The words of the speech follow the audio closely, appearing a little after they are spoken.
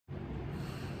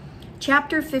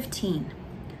Chapter 15.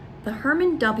 The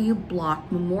Herman W.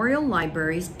 Block Memorial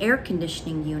Library's air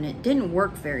conditioning unit didn't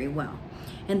work very well,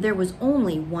 and there was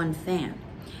only one fan.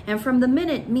 And from the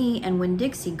minute me and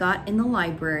Winn-Dixie got in the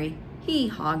library, he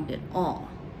hogged it all.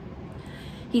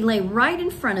 He lay right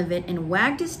in front of it and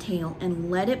wagged his tail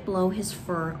and let it blow his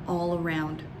fur all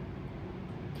around.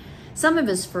 Some of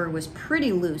his fur was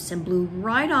pretty loose and blew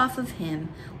right off of him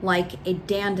like a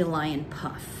dandelion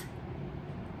puff.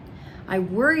 I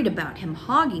worried about him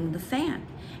hogging the fan,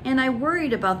 and I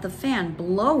worried about the fan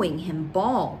blowing him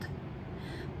bald.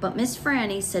 But Miss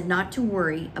Franny said not to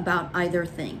worry about either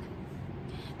thing.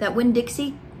 That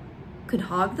Winn-Dixie could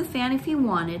hog the fan if he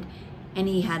wanted, and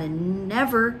he had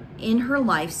never in her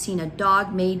life seen a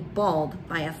dog made bald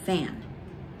by a fan.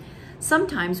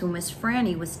 Sometimes when Miss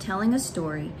Franny was telling a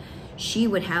story, she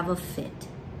would have a fit.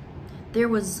 There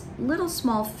was little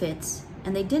small fits,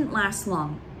 and they didn't last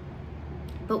long.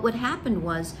 But what happened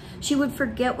was she would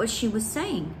forget what she was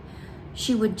saying.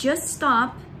 She would just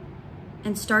stop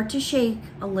and start to shake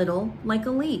a little like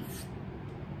a leaf.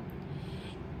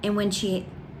 And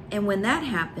when that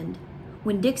happened,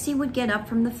 Winn-Dixie would get up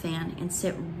from the fan and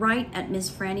sit right at Miss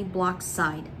Franny Block's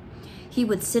side. He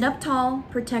would sit up tall,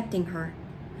 protecting her,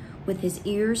 with his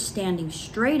ears standing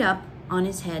straight up on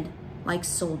his head like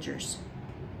soldiers.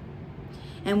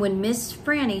 And when Miss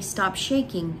Franny stopped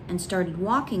shaking and started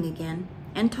walking again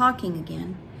and talking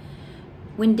again,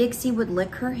 Winn-Dixie would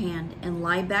lick her hand and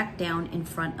lie back down in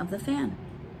front of the fan.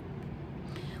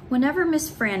 Whenever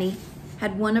Miss Franny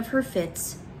had one of her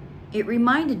fits, it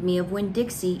reminded me of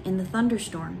Winn-Dixie in the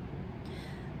thunderstorm.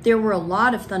 There were a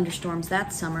lot of thunderstorms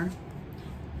that summer,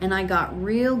 and I got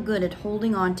real good at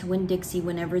holding on to Winn-Dixie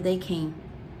whenever they came.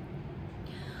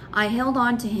 I held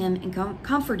on to him and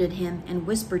comforted him and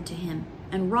whispered to him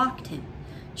and rocked him,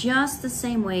 just the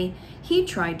same way he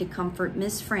tried to comfort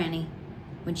Miss Franny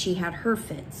when she had her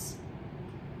fits.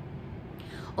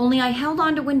 Only I held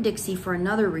on to Winn-Dixie for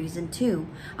another reason too.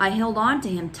 I held on to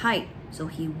him tight so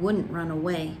he wouldn't run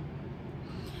away.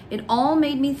 It all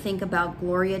made me think about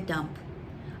Gloria Dump.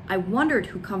 I wondered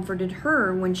who comforted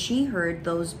her when she heard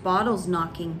those bottles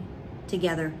knocking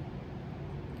together,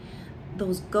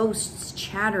 those ghosts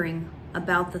chattering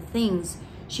about the things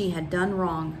she had done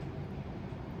wrong.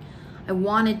 I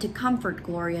wanted to comfort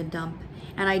Gloria Dump,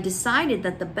 and I decided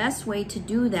that the best way to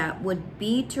do that would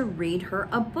be to read her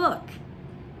a book.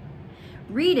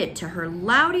 Read it to her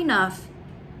loud enough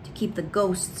to keep the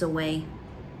ghosts away.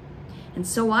 And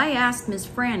so I asked Miss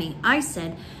Franny, I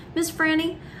said, "Miss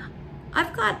Franny,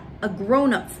 I've got a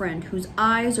grown-up friend whose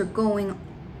eyes are going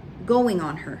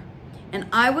on her, and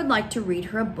I would like to read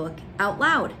her a book out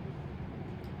loud.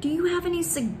 Do you have any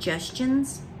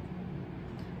suggestions?"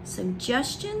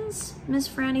 "Suggestions?" Miss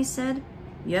Franny said.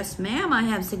 "Yes, ma'am, I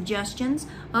have suggestions.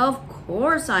 Of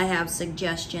course I have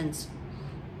suggestions.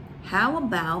 How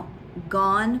about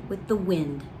Gone with the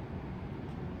Wind?"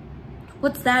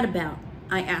 "What's that about?"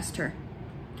 I asked her.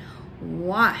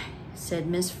 "Why," said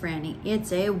Miss Franny,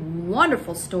 "it's a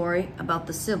wonderful story about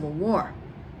the Civil War."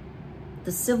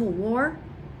 "The Civil War?"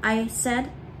 I said.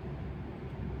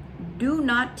 "Do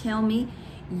not tell me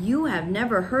you have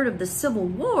never heard of the Civil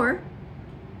War."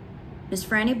 Miss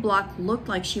Franny Block looked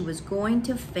like she was going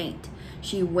to faint.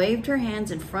 She waved her hands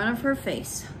in front of her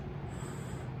face.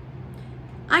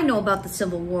 "I know about the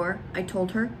Civil War," I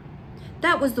told her.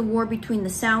 "That was the war between the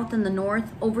South and the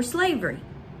North over slavery."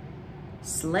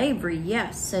 "Slavery,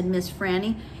 yes," said Miss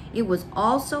Franny. "It was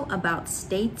also about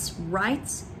states'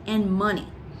 rights and money.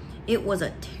 It was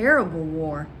a terrible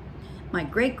war. My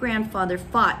great-grandfather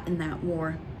fought in that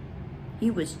war. He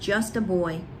was just a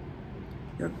boy."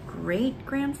 "Your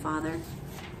great-grandfather?"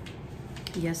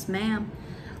 "Yes, ma'am.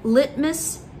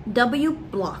 Litmus W.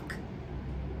 Block."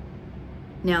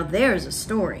 Now there's a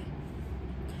story.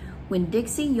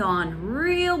 Winn-Dixie yawned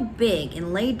real big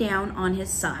and lay down on his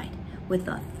side with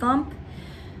a thump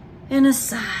and a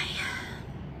sigh.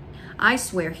 I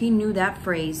swear he knew that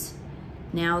phrase,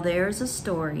 "Now there's a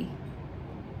story."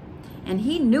 And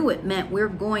he knew it meant we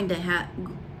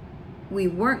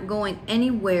weren't going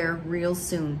anywhere real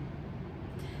soon.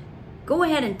 "Go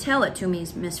ahead and tell it to me,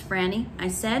 Miss Franny," I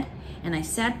said, and I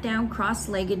sat down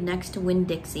cross-legged next to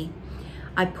Winn-Dixie.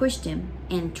 I pushed him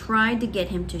and tried to get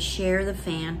him to share the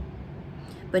fan,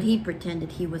 but he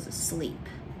pretended he was asleep,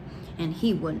 and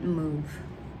he wouldn't move.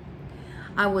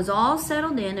 I was all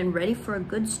settled in and ready for a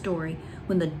good story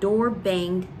when the door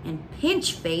banged and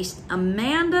pinch-faced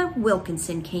Amanda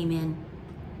Wilkinson came in.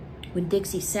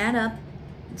 Winn-Dixie sat up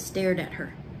and stared at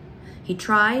her. He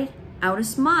tried out a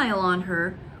smile on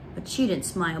her, but she didn't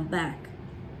smile back,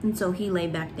 and so he lay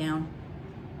back down.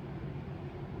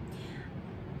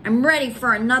 I'm ready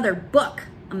for another book,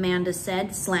 Amanda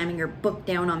said, slamming her book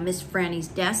down on Miss Franny's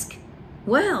desk.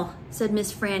 Well, said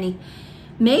Miss Franny,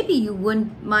 maybe you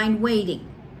wouldn't mind waiting.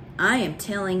 I am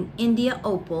telling India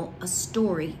Opal a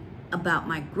story about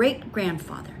my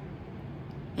great-grandfather.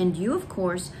 And you, of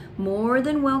course, more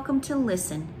than welcome to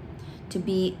listen.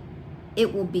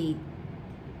 It will be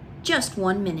just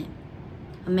 1 minute.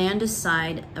 Amanda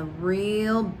sighed a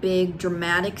real big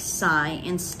dramatic sigh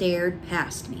and stared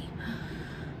past me.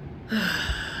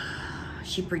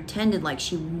 She pretended like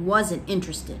she wasn't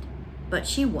interested, but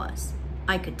she was.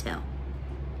 I could tell.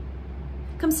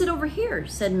 Come sit over here,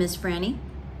 said Miss Franny.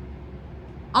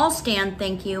 I'll stand,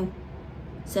 thank you,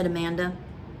 said Amanda.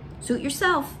 Suit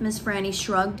yourself, Miss Franny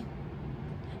shrugged.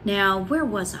 Now, where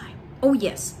was I? Oh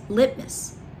yes,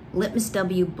 Litmus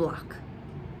W. Block.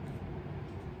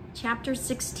 Chapter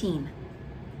 16.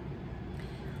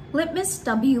 Litmus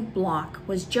W. Block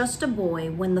was just a boy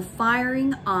when the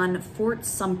firing on Fort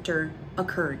Sumter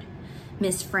occurred,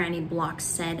 Miss Franny Block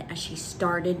said as she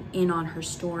started in on her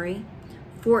story.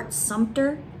 Fort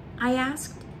Sumter? I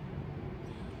asked.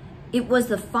 It was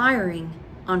the firing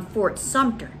on Fort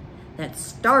Sumter that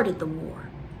started the war,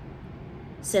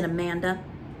 said Amanda.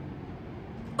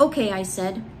 Okay, I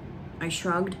said. I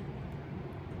shrugged.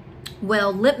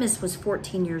 Well, Litmus was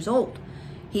 14 years old.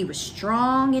 He was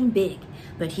strong and big,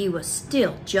 but he was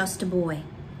still just a boy.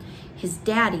 His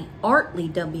daddy,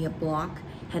 Artley W. Block,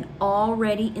 had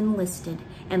already enlisted,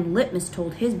 and Litmus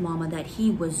told his mama that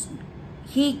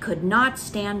he could not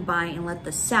stand by and let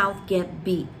the South get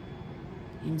beat.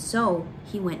 And so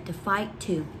he went to fight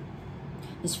too.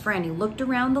 Miss Franny looked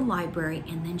around the library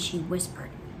and then she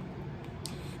whispered,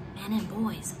 Men and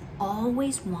boys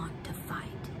always want to fight.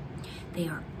 They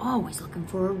are always looking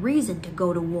for a reason to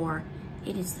go to war.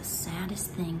 It is the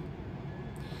saddest thing.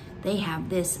 They have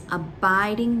this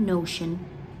abiding notion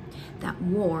that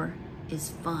war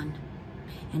is fun,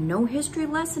 and no history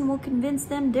lesson will convince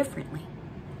them differently.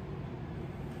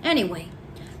 Anyway,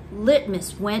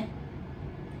 Litmus went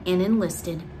and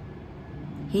enlisted.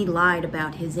 He lied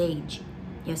about his age.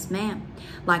 Yes, ma'am.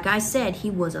 Like I said,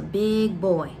 he was a big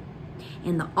boy,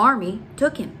 and the army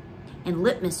took him, and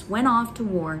Litmus went off to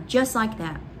war just like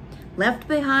that. Left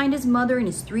behind his mother and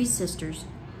his 3 sisters.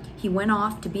 He went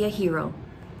off to be a hero.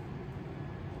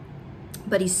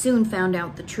 But he soon found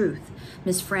out the truth.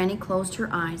 Miss Franny closed her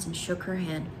eyes and shook her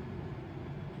head.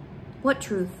 What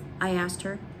truth? I asked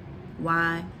her.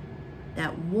 Why,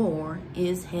 that war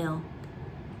is hell.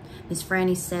 Miss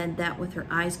Franny said that with her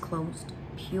eyes closed.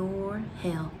 Pure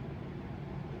hell.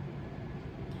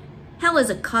 Hell is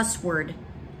a cuss word,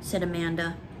 said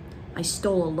Amanda. I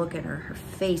stole a look at her. Her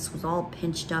face was all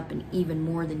pinched up and even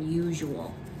more than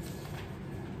usual.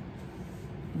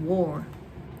 War,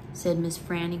 said Miss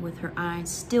Franny with her eyes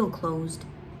still closed,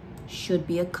 should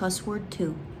be a cuss word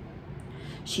too.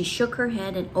 She shook her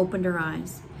head and opened her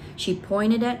eyes. She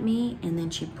pointed at me and then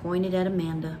she pointed at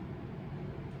Amanda.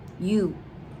 You,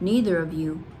 neither of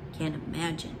you, can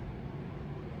imagine.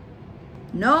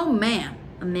 No, ma'am,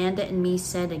 Amanda and me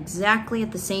said exactly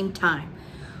at the same time.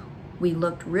 We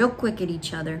looked real quick at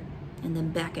each other and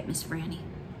then back at Miss Franny.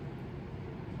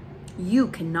 You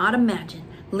cannot imagine.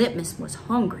 Litmus was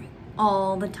hungry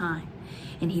all the time,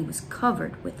 and he was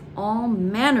covered with all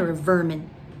manner of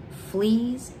vermin,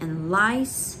 fleas and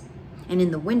lice, and in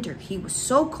the winter he was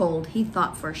so cold he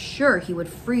thought for sure he would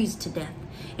freeze to death,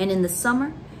 and in the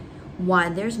summer, why,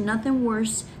 there's nothing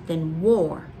worse than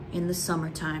war in the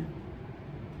summertime.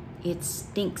 It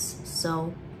stinks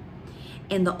so.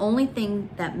 And the only thing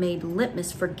that made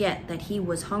Litmus forget that he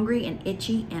was hungry and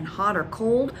itchy and hot or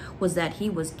cold was that he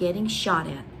was getting shot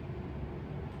at.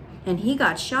 And he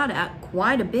got shot at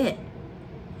quite a bit,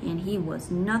 and he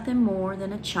was nothing more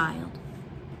than a child.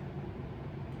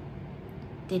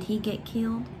 Did he get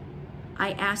killed?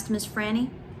 I asked Miss Franny.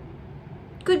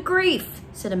 Good grief,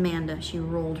 said Amanda. She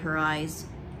rolled her eyes.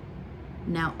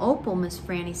 Now, Opal, Miss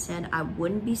Franny said, I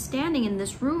wouldn't be standing in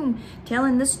this room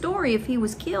telling this story if he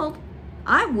was killed.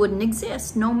 I wouldn't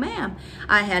exist. No, ma'am.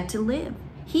 I had to live.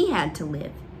 He had to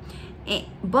live.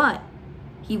 But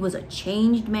he was a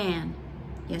changed man.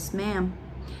 Yes, ma'am.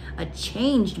 A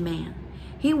changed man.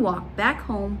 He walked back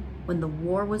home when the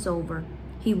war was over.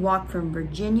 He walked from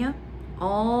Virginia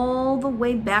all the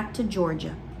way back to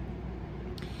Georgia.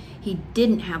 He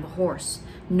didn't have a horse.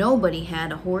 Nobody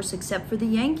had a horse except for the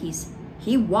Yankees.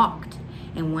 He walked,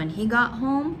 and when he got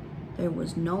home, there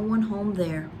was no one home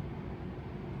there.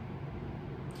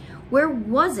 Where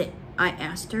was it? I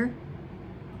asked her.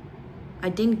 I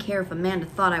didn't care if Amanda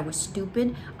thought I was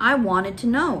stupid. I wanted to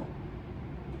know.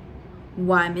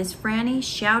 Why, Miss Franny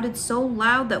shouted so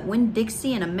loud that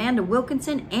Winn-Dixie and Amanda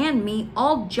Wilkinson and me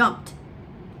all jumped.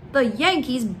 The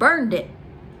Yankees burned it.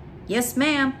 Yes,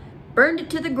 ma'am, burned it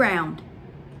to the ground.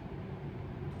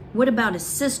 What about his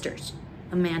sisters?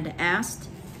 Amanda asked.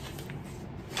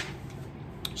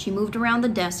 She moved around the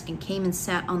desk and came and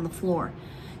sat on the floor.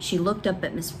 She looked up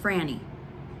at Miss Franny.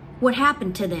 What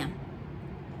happened to them?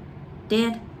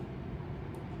 Dead.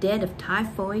 Dead of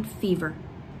typhoid fever.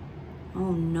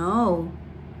 Oh no,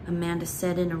 Amanda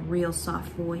said in a real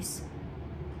soft voice.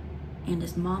 And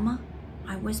his mama?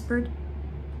 I whispered.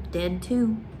 Dead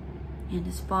too. And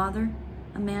his father?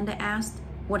 Amanda asked.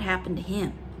 What happened to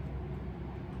him?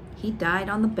 He died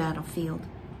on the battlefield.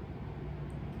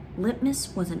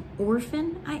 Litmus was an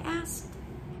orphan? I asked.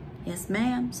 Yes,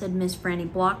 ma'am, said Miss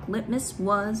Franny Block. Litmus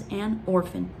was an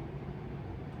orphan.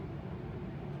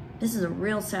 This is a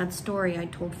real sad story, I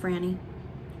told Franny.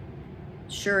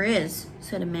 Sure is,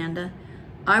 said Amanda.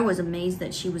 I was amazed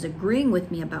that she was agreeing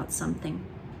with me about something.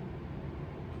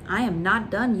 I am not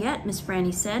done yet, Miss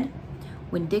Franny said.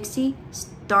 Winn-Dixie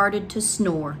started to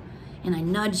snore, and I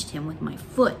nudged him with my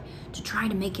foot to try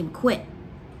to make him quit.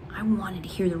 I wanted to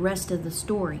hear the rest of the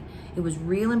story. It was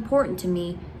real important to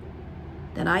me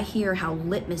that I hear how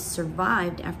Litmus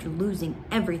survived after losing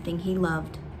everything he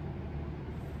loved.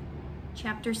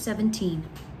 Chapter 17.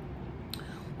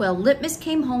 Well, Litmus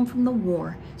came home from the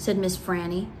war, said Miss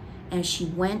Franny, as she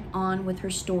went on with her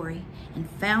story, and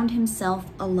found himself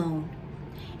alone.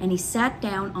 And he sat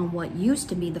down on what used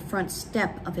to be the front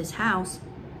step of his house,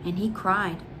 and he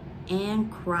cried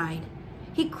and cried.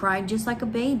 He cried just like a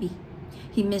baby.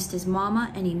 He missed his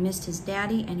mama, and he missed his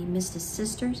daddy, and he missed his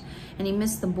sisters, and he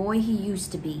missed the boy he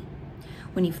used to be.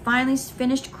 When he finally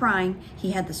finished crying,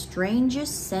 he had the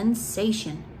strangest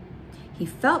sensation. He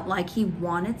felt like he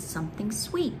wanted something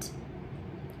sweet.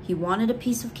 He wanted a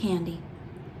piece of candy.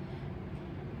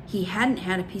 He hadn't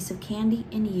had a piece of candy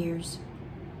in years.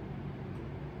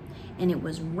 And it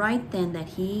was right then that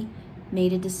he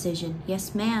made a decision.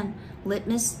 Yes, ma'am,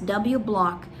 Litmus W.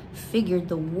 Block figured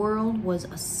the world was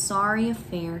a sorry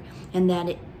affair and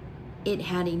that it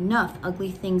had enough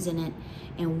ugly things in it.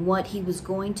 And what he was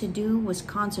going to do was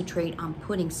concentrate on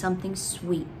putting something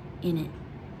sweet in it.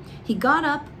 He got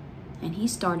up and he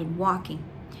started walking.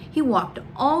 He walked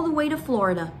all the way to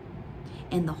Florida.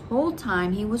 And the whole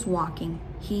time he was walking,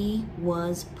 he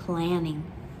was planning.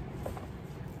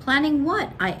 Planning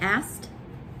what? I asked.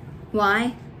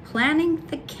 Why, planning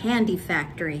the candy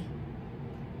factory.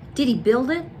 Did he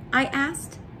build it? I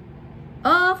asked.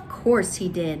 Of course he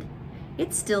did.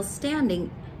 It's still standing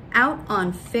out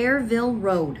on Fairville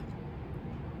Road.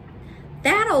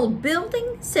 That old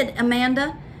building? Said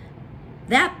Amanda.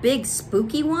 That big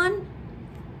spooky one?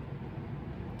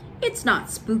 It's not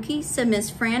spooky, said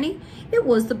Miss Franny. It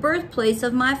was the birthplace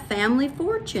of my family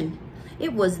fortune.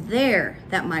 It was there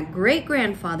that my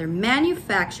great-grandfather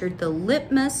manufactured the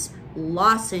Litmus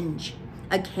lozenge,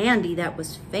 a candy that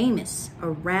was famous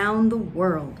around the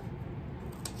world.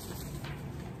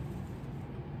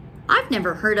 I've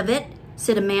never heard of it,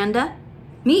 said Amanda.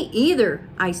 Me either,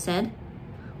 I said.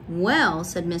 Well,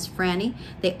 said Miss Franny,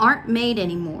 they aren't made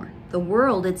anymore. The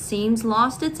world, it seems,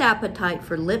 lost its appetite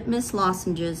for Litmus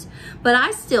lozenges, but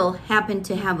I still happen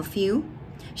to have a few.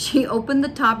 She opened the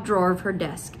top drawer of her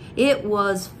desk. It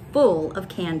was full of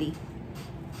candy.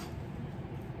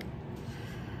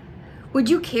 Would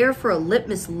you care for a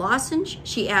Litmus lozenge?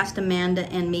 She asked Amanda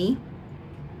and me.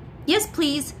 Yes,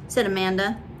 please, said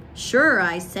Amanda. Sure,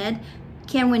 I said.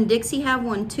 Can Winn-Dixie have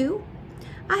one too?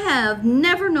 I have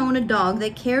never known a dog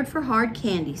that cared for hard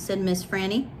candy, said Miss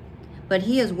Franny. But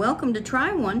he is welcome to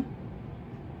try one.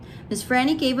 Miss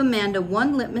Franny gave Amanda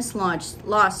one Litmus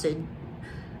lozenge.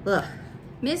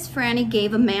 Miss Franny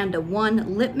gave Amanda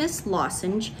one Litmus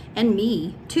lozenge and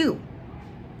me two.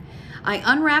 I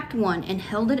unwrapped one and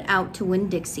held it out to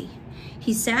Winn-Dixie.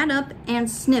 He sat up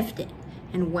and sniffed it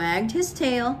and wagged his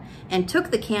tail and took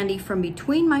the candy from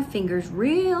between my fingers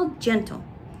real gentle.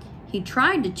 He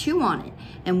tried to chew on it,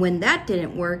 and when that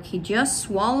didn't work, he just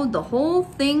swallowed the whole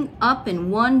thing up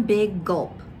in one big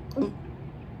gulp.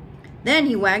 Then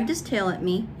he wagged his tail at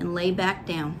me and lay back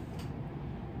down.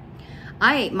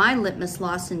 I ate my Litmus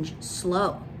lozenge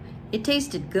slow. It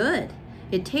tasted good.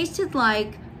 It tasted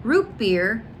like root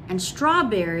beer and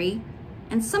strawberry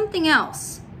and something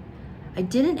else. I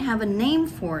didn't have a name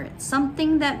for it,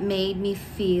 something that made me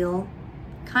feel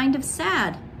kind of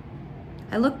sad.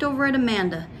 I looked over at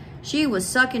Amanda. She was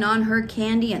sucking on her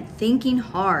candy and thinking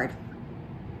hard.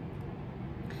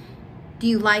 Do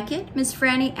you like it? Miss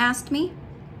Franny asked me.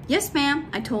 Yes, ma'am,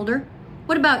 I told her.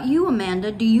 What about you,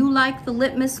 Amanda? Do you like the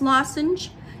Litmus lozenge?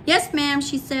 Yes, ma'am,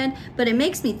 she said, but it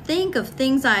makes me think of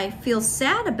things I feel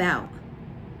sad about.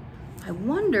 I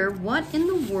wonder what in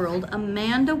the world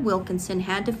Amanda Wilkinson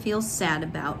had to feel sad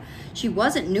about. She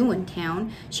wasn't new in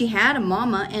town. She had a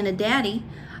mama and a daddy.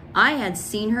 I had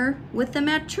seen her with them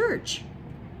at church.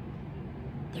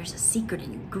 There's a secret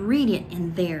ingredient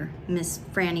in there, Miss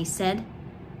Franny said.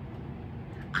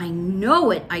 I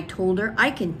know it, I told her. I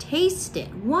can taste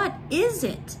it. What is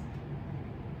it?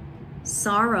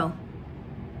 Sorrow,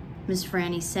 Miss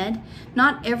Franny said.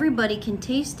 Not everybody can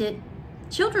taste it.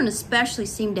 Children especially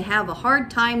seem to have a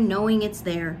hard time knowing it's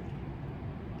there.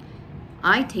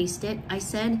 I taste it, I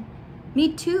said.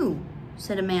 Me too,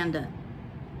 said Amanda.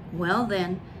 Well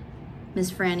then,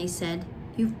 Miss Franny said,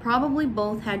 you've probably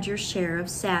both had your share of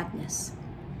sadness.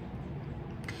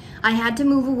 I had to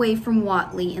move away from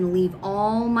Whatley and leave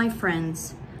all my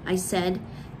friends, I said.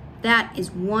 That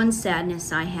is one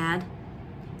sadness I had.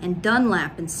 And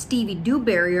Dunlap and Stevie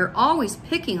Dewberry are always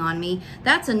picking on me.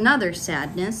 That's another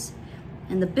sadness.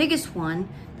 And the biggest one,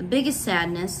 the biggest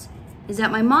sadness, is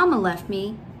that my mama left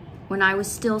me when I was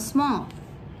still small.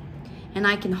 And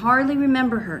I can hardly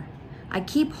remember her. I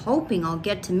keep hoping I'll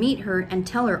get to meet her and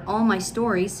tell her all my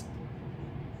stories.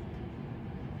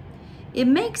 It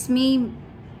makes me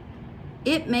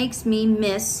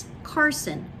miss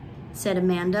Carson, said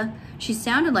Amanda. She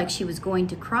sounded like she was going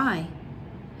to cry.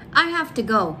 I have to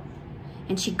go.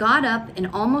 And she got up and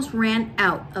almost ran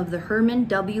out of the Herman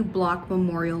W. Block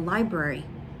Memorial Library.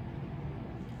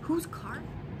 Who's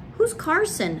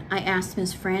Carson? I asked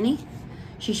Miss Franny.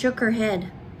 She shook her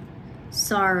head.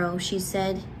 Sorrow, she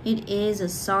said. It is a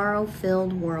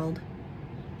sorrow-filled world.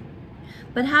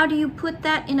 But how do you put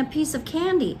that in a piece of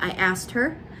candy? I asked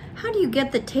her. How do you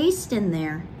get the taste in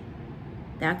there?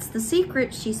 That's the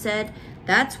secret, she said.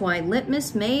 That's why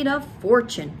Litmus made a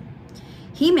fortune.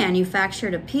 He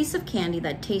manufactured a piece of candy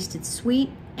that tasted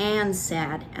sweet and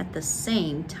sad at the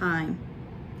same time.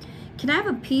 Can I have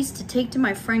a piece to take to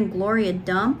my friend Gloria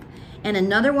Dump and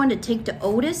another one to take to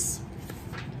Otis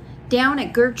down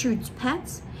at Gertrude's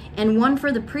Pets, and one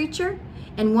for the preacher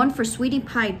and one for Sweetie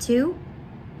Pie too?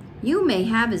 You may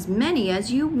have as many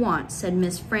as you want, said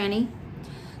Miss Franny.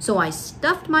 So I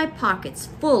stuffed my pockets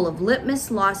full of Litmus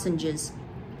lozenges,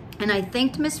 and I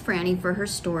thanked Miss Franny for her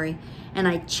story, and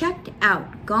I checked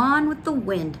out Gone with the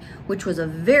Wind, which was a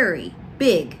very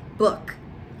big book.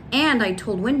 And I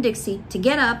told Winn-Dixie to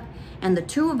get up, and the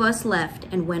two of us left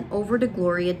and went over to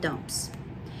Gloria Dump's.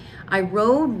 I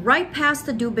rode right past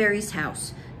the Dewberry's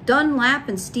house. Dunlap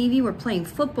and Stevie were playing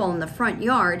football in the front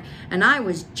yard, and I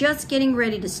was just getting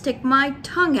ready to stick my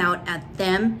tongue out at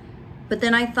them. But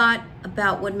then I thought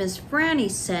about what Miss Franny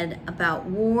said about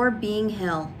war being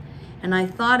hell. And I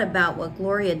thought about what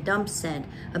Gloria Dump said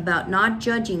about not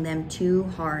judging them too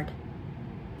hard.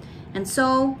 And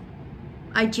so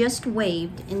I just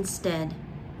waved instead.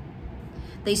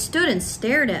 They stood and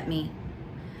stared at me.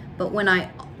 But when I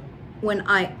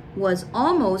was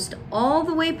almost all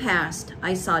the way past,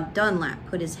 I saw Dunlap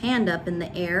put his hand up in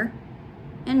the air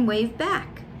and wave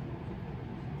back.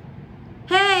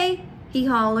 Hey, he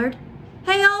hollered.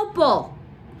 Hey, Opal!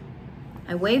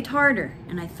 I waved harder,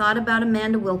 and I thought about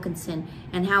Amanda Wilkinson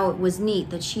and how it was neat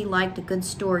that she liked a good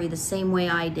story the same way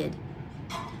I did.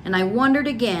 And I wondered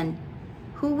again,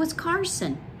 who was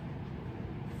Carson?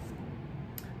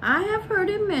 I have heard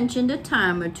him mentioned a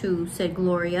time or two, said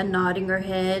Gloria, nodding her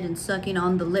head and sucking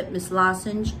on the Litmus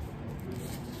lozenge.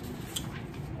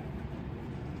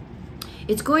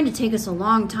 It's going to take us a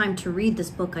long time to read this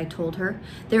book, I told her.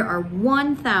 There are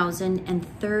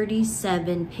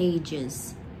 1,037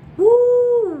 pages.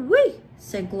 Woo-wee,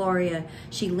 said Gloria.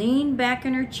 She leaned back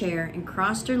in her chair and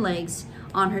crossed her legs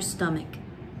on her stomach.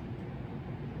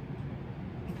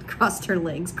 Crossed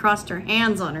her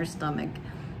hands on her stomach.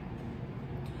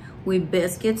 We'd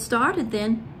best get started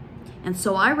then. And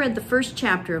so I read the first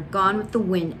chapter of Gone with the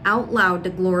Wind out loud to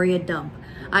Gloria Dump.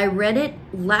 I read it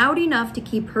loud enough to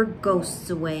keep her ghosts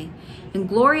away, and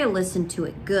Gloria listened to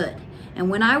it good. And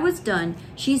when I was done,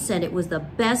 she said it was the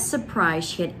best surprise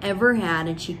she had ever had,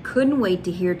 and she couldn't wait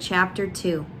to hear chapter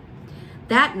 2.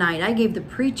 That night, I gave the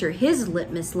preacher his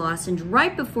Litmus lozenge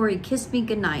right before he kissed me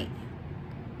goodnight.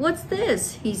 What's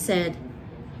this? He said.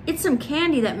 It's some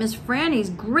candy that Miss Franny's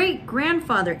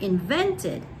great-grandfather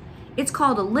invented. It's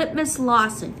called a Litmus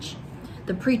lozenge.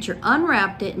 The preacher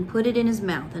unwrapped it and put it in his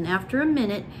mouth, and after a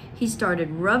minute, he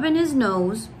started rubbing his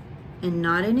nose and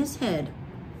nodding his head.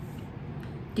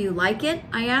 Do you like it?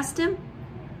 I asked him.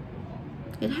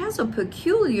 It has a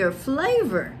peculiar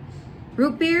flavor.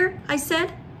 Root beer, I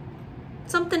said.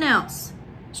 Something else.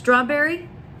 Strawberry?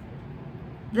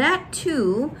 That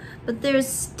too, but there's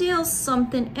still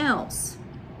something else.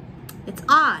 It's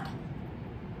odd.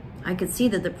 I could see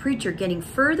that the preacher getting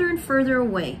further and further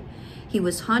away. He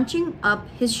was hunching up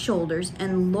his shoulders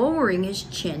and lowering his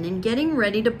chin and getting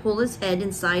ready to pull his head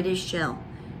inside his shell.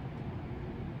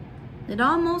 It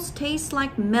almost tastes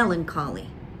like melancholy,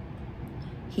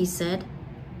 he said.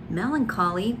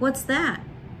 Melancholy? What's that?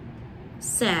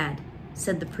 Sad,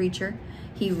 said the preacher.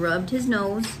 He rubbed his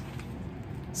nose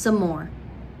some more.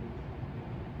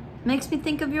 Makes me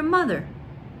think of your mother.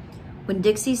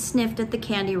 Winn-Dixie sniffed at the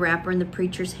candy wrapper in the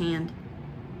preacher's hand.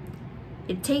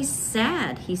 It tastes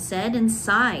sad, he said, and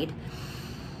sighed.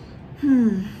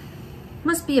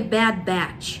 Must be a bad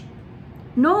batch.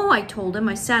 No, I told him.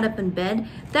 I sat up in bed.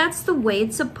 That's the way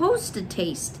it's supposed to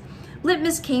taste.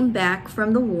 Litmus came back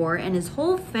from the war, and his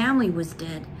whole family was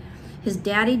dead. His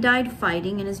daddy died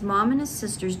fighting, and his mom and his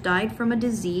sisters died from a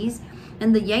disease,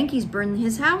 and the Yankees burned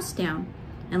his house down.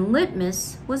 And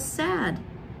Litmus was sad,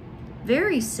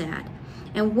 very sad.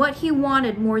 And what he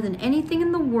wanted more than anything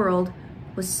in the world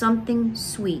was something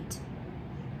sweet.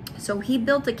 So he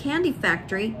built a candy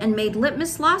factory and made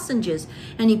Litmus lozenges,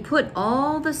 and he put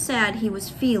all the sad he was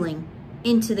feeling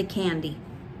into the candy.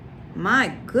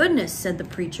 My goodness, said the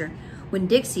preacher.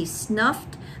 Winn-Dixie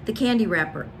snuffed the candy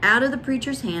wrapper out of the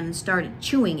preacher's hand and started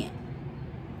chewing it.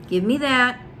 Give me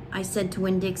that, I said to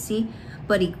Winn-Dixie,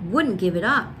 but he wouldn't give it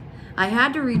up. I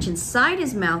had to reach inside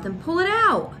his mouth and pull it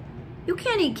out. You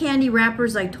can't eat candy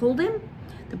wrappers, I told him.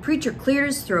 The preacher cleared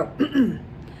his throat.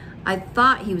 I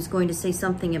thought he was going to say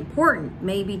something important,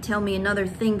 maybe tell me another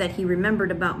thing that he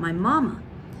remembered about my mama.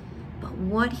 But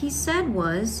what he said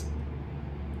was,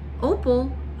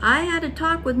 Opal, I had a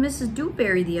talk with Mrs.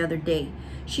 Dewberry the other day.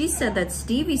 She said that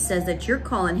Stevie says that you're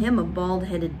calling him a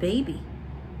bald-headed baby.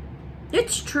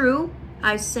 It's true,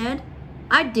 I said.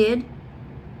 I did.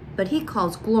 But he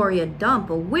calls Gloria Dump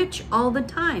a witch all the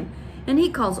time, and he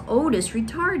calls Otis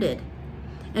retarded.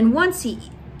 And once he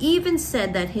even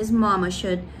said that his mama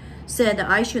said that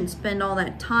I shouldn't spend all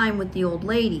that time with the old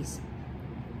ladies.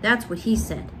 That's what he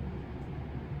said.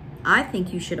 I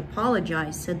think you should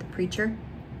apologize, said the preacher.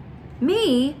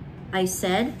 Me? I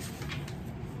said.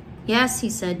 Yes, he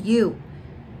said, you.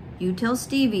 You tell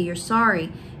Stevie you're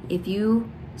sorry if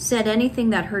you said anything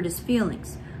that hurt his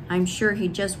feelings. I'm sure he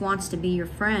just wants to be your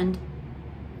friend.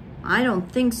 I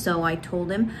don't think so, I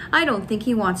told him. I don't think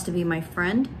he wants to be my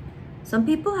friend. Some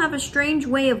people have a strange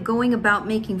way of going about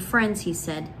making friends, he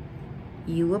said.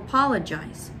 You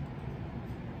apologize.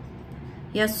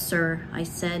 Yes, sir, I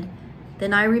said.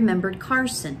 Then I remembered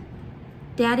Carson.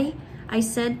 Daddy, I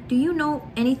said, do you know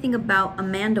anything about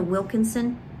Amanda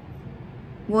Wilkinson?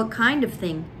 What kind of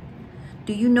thing?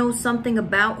 Do you know something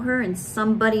about her and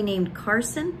somebody named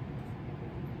Carson?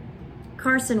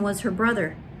 Carson was her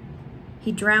brother.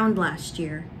 He drowned last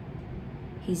year.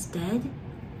 He's dead?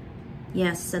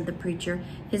 Yes, said the preacher.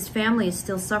 His family is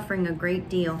still suffering a great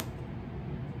deal.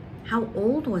 How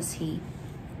old was he?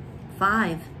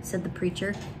 5, said the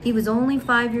preacher. He was only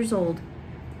 5 years old.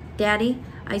 Daddy,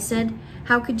 I said,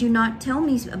 how could you not tell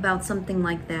me about something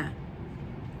like that?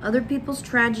 Other people's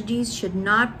tragedies should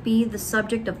not be the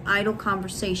subject of idle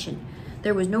conversation.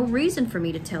 There was no reason for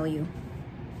me to tell you.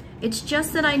 It's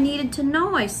just that I needed to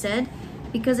know, I said,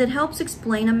 because it helps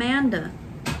explain Amanda.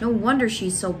 No wonder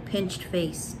she's so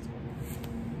pinched-faced.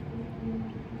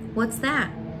 What's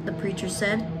that? The preacher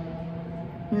said.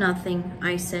 Nothing,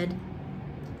 I said.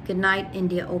 Good night,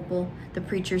 India Opal, the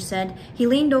preacher said. He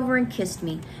leaned over and kissed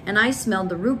me, and I smelled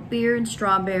the root beer and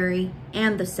strawberry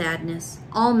and the sadness,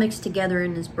 all mixed together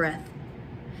in his breath.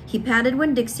 He patted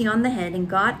Winn-Dixie on the head and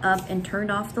got up and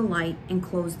turned off the light and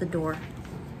closed the door.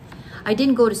 I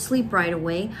didn't go to sleep right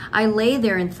away. I lay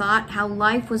there and thought how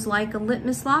life was like a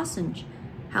litmus lozenge,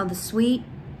 how the sweet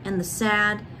and the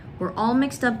sad were all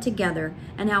mixed up together,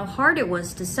 and how hard it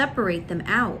was to separate them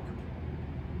out.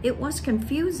 It was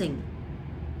confusing.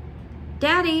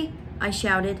 Daddy, I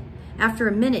shouted. After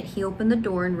a minute, he opened the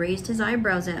door and raised his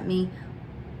eyebrows at me.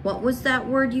 What was that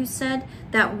word you said?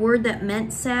 That word that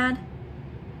meant sad?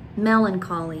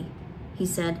 Melancholy, he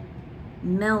said.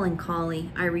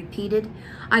 Melancholy, I repeated.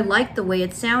 I liked the way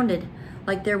it sounded,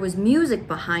 like there was music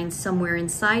behind somewhere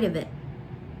inside of it.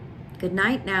 Good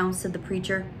night now, said the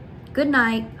preacher. Good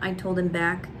night, I told him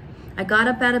back. I got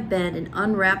up out of bed and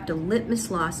unwrapped a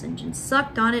litmus lozenge and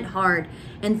sucked on it hard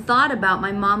and thought about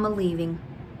my mama leaving.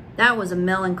 That was a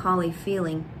melancholy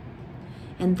feeling.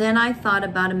 And then I thought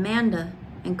about Amanda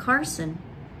and Carson,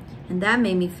 and that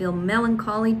made me feel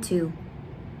melancholy too.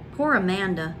 Poor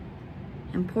Amanda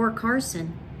and poor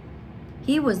Carson.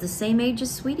 He was the same age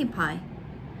as Sweetie Pie,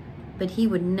 but he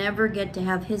would never get to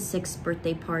have his 6th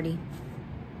birthday party.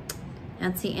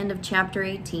 That's the end of chapter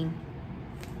 18.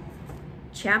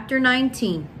 Chapter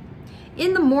 19.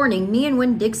 In the morning, me and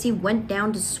Winn-Dixie went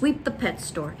down to sweep the pet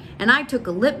store, and I took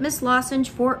a litmus lozenge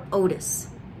for Otis.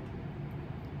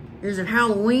 Is it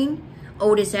Halloween?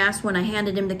 Otis asked when I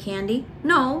handed him the candy.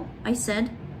 No, I said.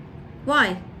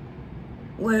 Why?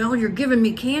 Well, you're giving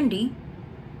me candy.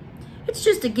 It's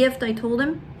just a gift, I told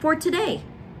him, for today.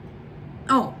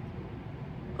 Oh,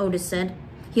 Otis said.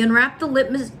 He unwrapped the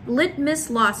litmus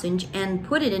lozenge and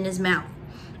put it in his mouth.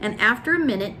 And after a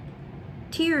minute,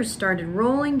 tears started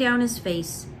rolling down his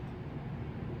face.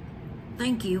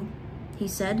 Thank you, he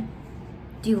said.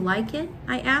 Do you like it?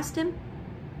 I asked him.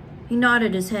 He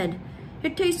nodded his head.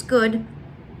 It tastes good,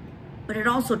 but it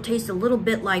also tastes a little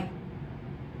bit like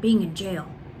being in jail.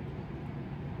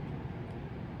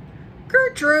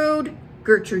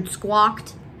 Gertrude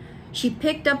squawked. She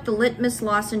picked up the litmus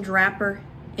lozenge wrapper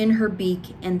in her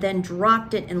beak and then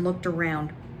dropped it and looked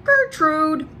around.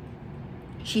 Gertrude,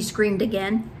 she screamed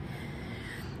again.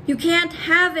 You can't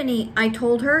have any, I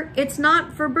told her. It's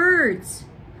not for birds.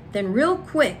 Then real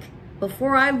quick,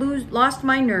 before I lost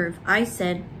my nerve, I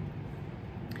said,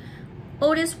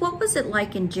 Otis, what was it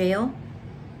like in jail?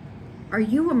 Are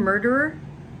you a murderer?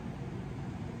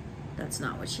 That's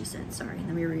not what she said. Sorry,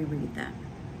 let me reread that.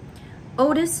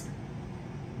 Otis,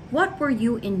 what were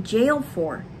you in jail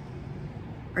for?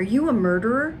 Are you a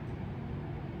murderer?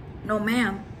 No,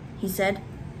 ma'am, he said.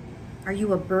 Are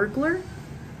you a burglar?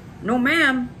 No,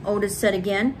 ma'am, Otis said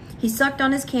again. He sucked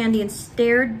on his candy and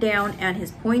stared down at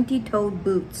his pointy-toed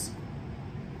boots.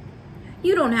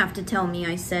 You don't have to tell me,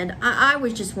 I said. I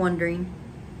was just wondering.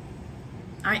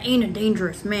 I ain't a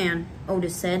dangerous man,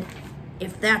 Otis said,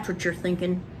 if that's what you're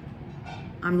thinking.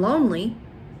 I'm lonely,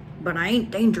 but I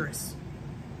ain't dangerous.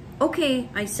 Okay,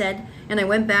 I said, and I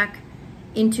went back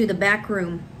into the back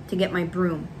room to get my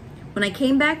broom. When I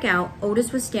came back out,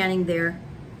 Otis was standing there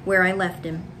where I left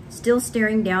him, still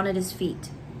staring down at his feet.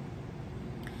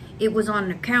 It was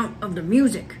on account of the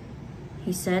music,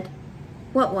 he said.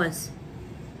 What was?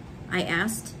 I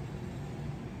asked.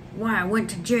 Why I went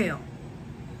to jail.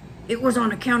 It was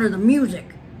on account of the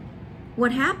music.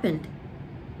 What happened?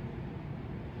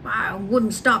 I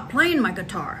wouldn't stop playing my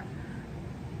guitar.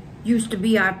 Used to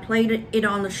be I played it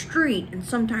on the street and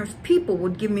sometimes people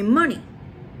would give me money.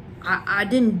 I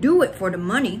didn't do it for the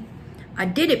money. I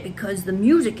did it because the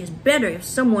music is better if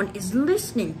someone is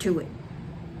listening to it.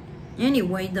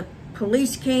 Anyway, the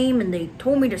police came and they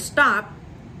told me to stop.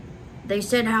 They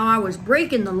said how I was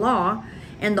breaking the law,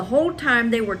 and the whole time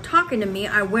they were talking to me,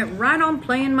 I went right on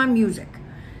playing my music.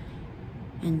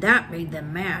 And that made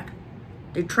them mad.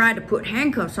 They tried to put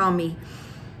handcuffs on me.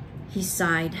 He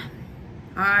sighed.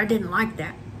 I didn't like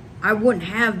that. I wouldn't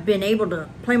have been able to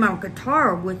play my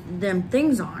guitar with them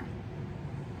things on.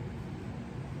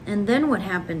 And then what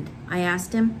happened? I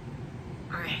asked him.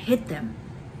 I hit them,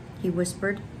 he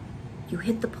whispered. You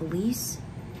hit the police?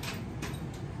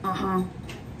 Uh-huh.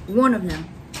 One of them.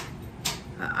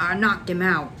 I knocked him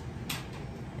out.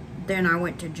 Then I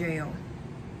went to jail.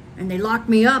 And they locked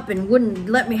me up and wouldn't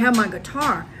let me have my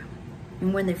guitar.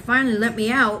 And when they finally let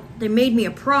me out, they made me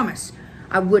a promise.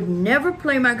 I would never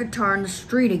play my guitar in the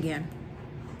street again.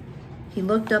 He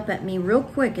looked up at me real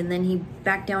quick and then he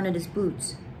backed down at his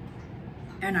boots.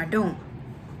 And I don't.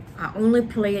 I only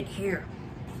play it here.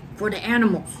 For the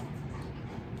animals.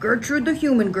 Gertrude the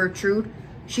human Gertrude,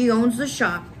 she owns the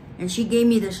shop and she gave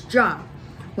me this job.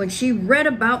 When she read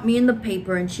about me in the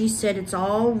paper and she said it's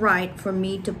all right for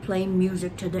me to play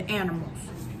music to the animals.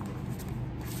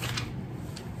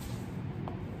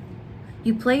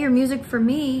 You play your music for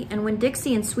me and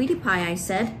Winn-Dixie and Sweetie Pie, I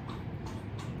said.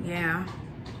 Yeah,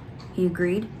 he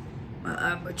agreed.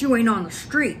 But you ain't on the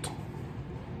street.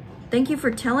 Thank you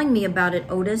for telling me about it,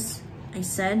 Otis, I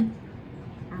said.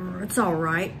 It's all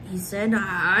right, he said.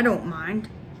 I don't mind.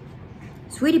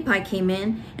 Sweetie Pie came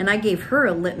in and I gave her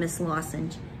a litmus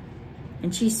lozenge.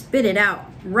 And she spit it out,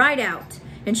 right out.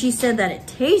 And she said that it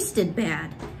tasted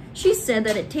bad. She said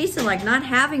that it tasted like not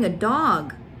having a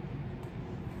dog.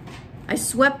 I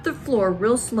swept the floor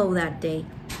real slow that day.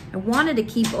 I wanted to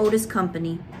keep Otis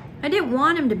company. I didn't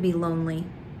want him to be lonely.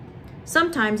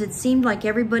 Sometimes it seemed like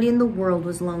everybody in the world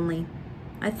was lonely.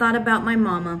 I thought about my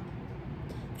mama.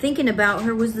 Thinking about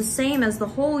her was the same as the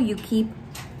hole you keep.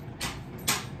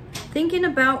 Thinking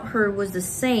about her was the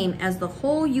same as the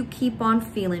hole you keep on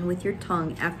feeling with your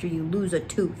tongue after you lose a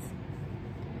tooth.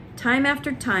 Time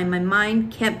after time, my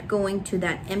mind kept going to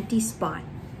that empty spot.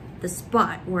 The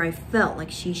spot where I felt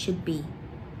like she should be.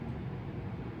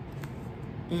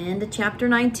 End of chapter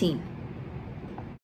 19.